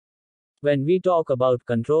When we talk about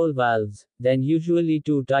control valves, then usually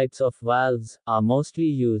two types of valves are mostly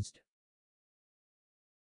used.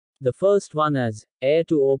 The first one is air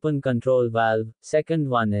to open control valve, second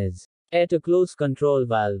one is air to close control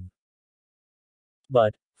valve.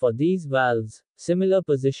 But, for these valves, similar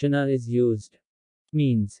positioner is used.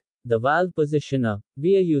 Means, the valve positioner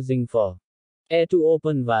we are using for air to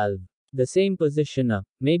open valve, the same positioner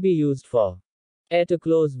may be used for air to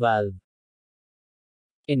close valve.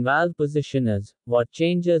 In valve positioners, what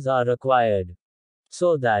changes are required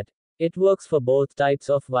so that it works for both types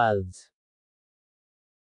of valves?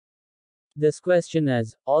 This question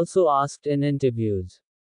is also asked in interviews.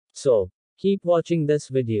 So, keep watching this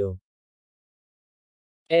video.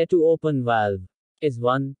 Air to open valve is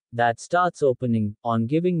one that starts opening on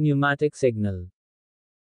giving pneumatic signal.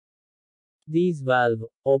 These valve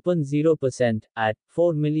open 0% at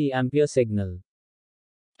 4 mA signal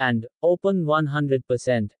and open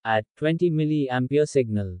 100% at 20 mA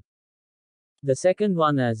signal. The second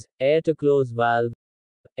one is air to close valve.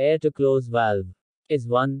 Air to close valve is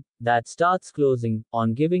one that starts closing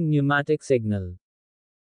on giving pneumatic signal.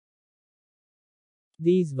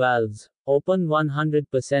 These valves open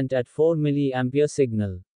 100% at 4 mA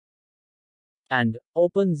signal and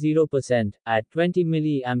open 0% at 20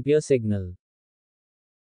 mA signal.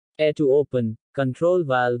 Air to open control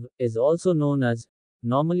valve is also known as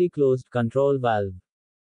normally closed control valve,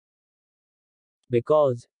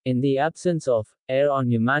 because in the absence of air or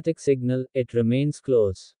pneumatic signal it remains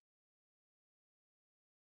closed.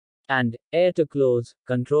 And air to close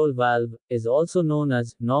control valve is also known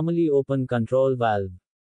as normally open control valve,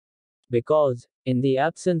 because in the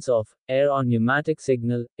absence of air or pneumatic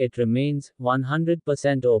signal it remains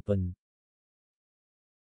 100% open.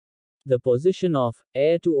 The position of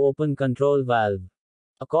air to open control valve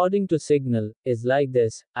according to signal is like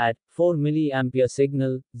this: at 4 mA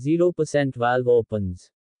signal 0% valve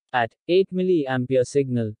opens, at 8 mA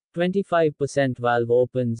signal 25% valve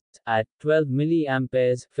opens, at 12 mA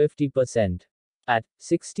 50%, at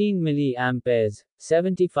 16 mA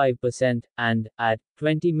 75%, and at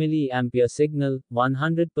 20 mA signal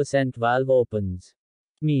 100% valve opens.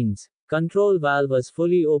 Means, control valve is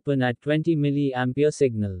fully open at 20 mA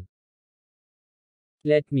signal.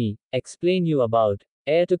 Let me explain you about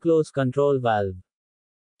air to close control valve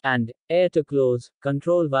and air to close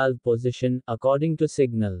control valve position according to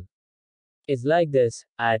signal is like this: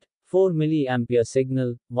 at 4 mA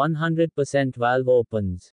signal 100% valve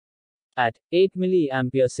opens, at 8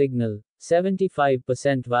 mA signal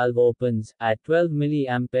 75% valve opens, at 12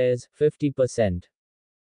 mA 50%,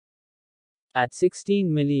 at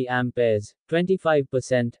 16 mA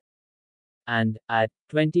 25%, and at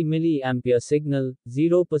 20 mA signal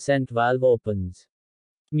 0% valve opens.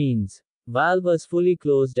 Means, valve is fully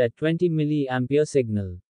closed at 20 mA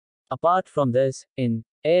signal. Apart from this, in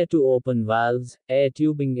air to open valves, air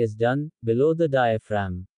tubing is done below the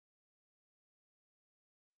diaphragm.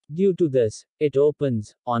 Due to this, it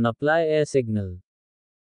opens on apply air signal.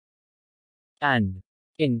 And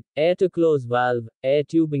in air to close valve, air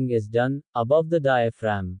tubing is done above the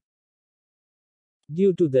diaphragm.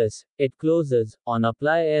 Due to this, it closes on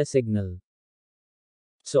apply air signal.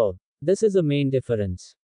 So, this is a main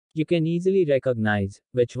difference. You can easily recognize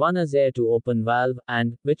which one is air to open valve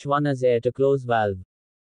and which one is air to close valve.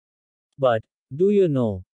 But, do you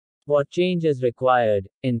know what change is required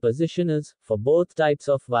in positioners for both types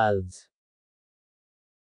of valves?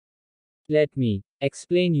 Let me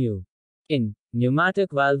explain you. In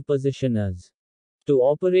pneumatic valve positioners, to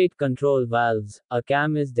operate control valves, a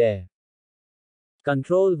cam is there.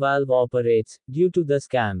 Control valve operates due to this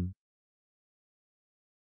cam.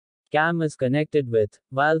 Cam is connected with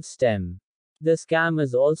valve stem. This cam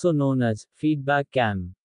is also known as feedback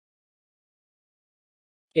cam.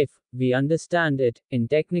 If we understand it in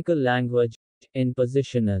technical language, in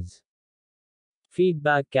positioners,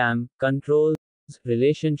 feedback cam controls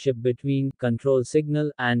relationship between control signal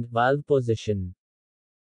and valve position.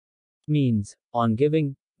 Means, on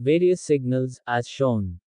giving various signals as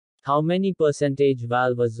shown, how many percentage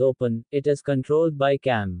valve is open, it is controlled by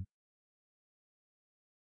cam.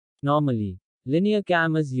 Normally, linear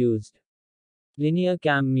cam is used. Linear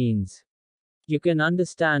cam means, you can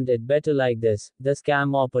understand it better like this: this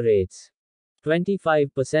cam operates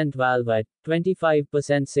 25% valve at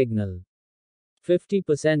 25% signal,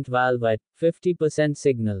 50% valve at 50%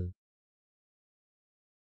 signal.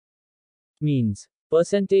 Means,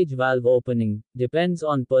 percentage valve opening depends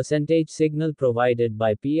on percentage signal provided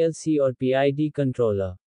by PLC or PID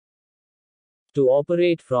controller. To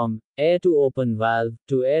operate from air to open valve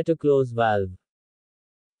to air to close valve,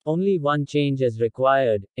 only one change is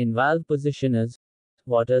required in valve positioners.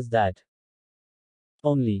 What is that?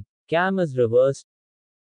 only. Cam is reversed.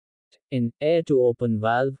 In air to open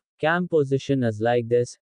valve, cam position is like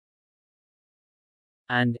this.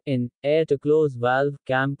 And in air to close valve,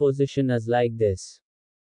 cam position is like this.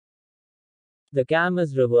 The cam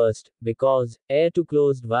is reversed because air to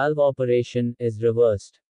closed valve operation is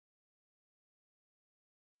reversed.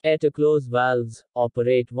 Air to close valves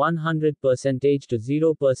operate 100% to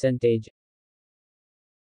 0%,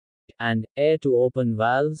 and air to open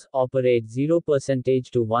valves operate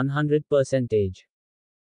 0% to 100%.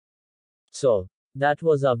 So, that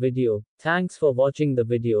was our video. Thanks for watching the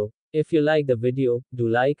video. If you like the video, do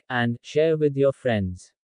like and share with your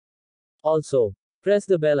friends. Also, press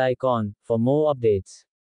the bell icon for more updates.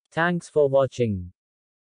 Thanks for watching.